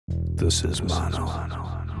This is Mono.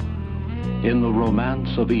 In the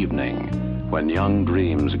romance of evening, when young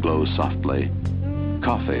dreams glow softly,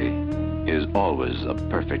 coffee is always a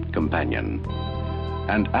perfect companion.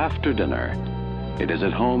 And after dinner, it is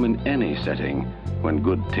at home in any setting when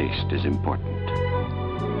good taste is important.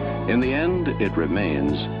 In the end, it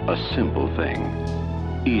remains a simple thing,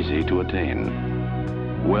 easy to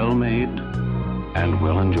attain, well made and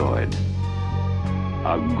well enjoyed.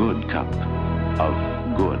 A good cup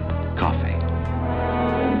of good coffee.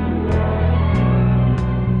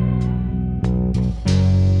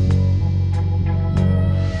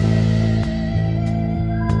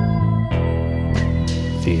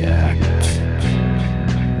 The act.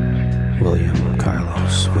 William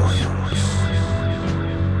Carlos Williams.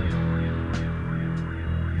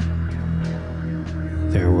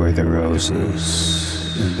 There were the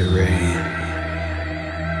roses in the rain.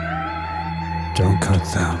 Don't cut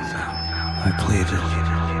them, I pleaded.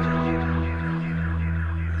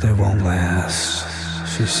 They won't last,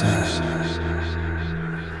 she said.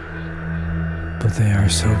 But they are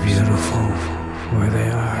so beautiful where they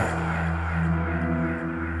are.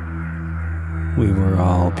 We were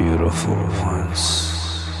all beautiful once,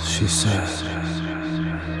 she said,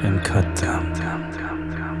 and cut them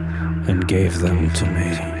and gave them to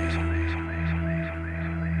me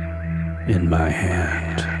in my hand.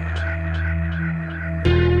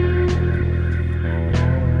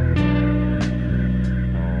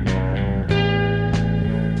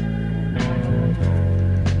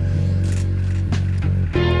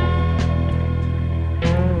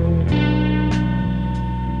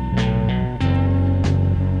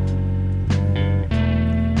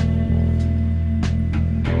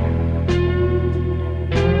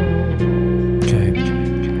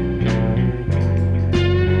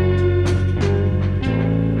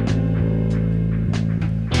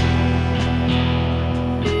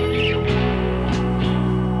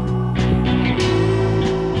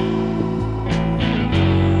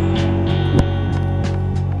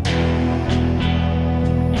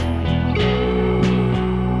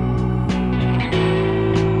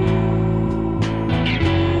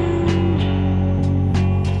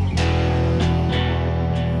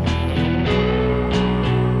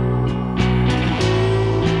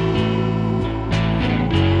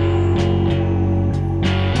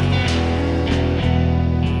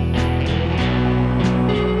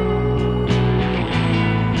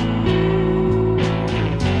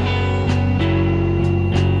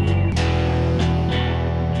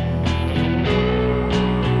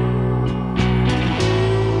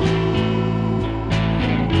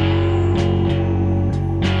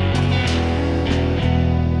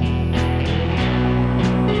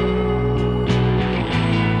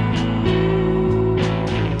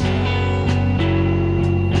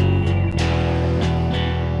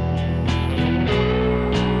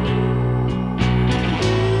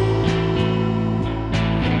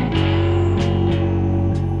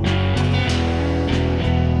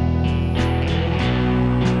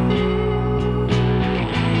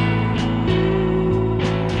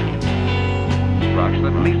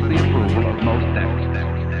 That meets the approval of most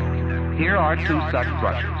dentists. Here are two such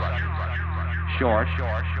brushes. Short,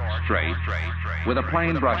 straight, with a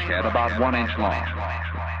plain brush head about 1 inch long.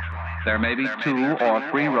 There may be 2 or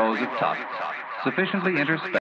 3 rows of tufts, sufficiently interspaced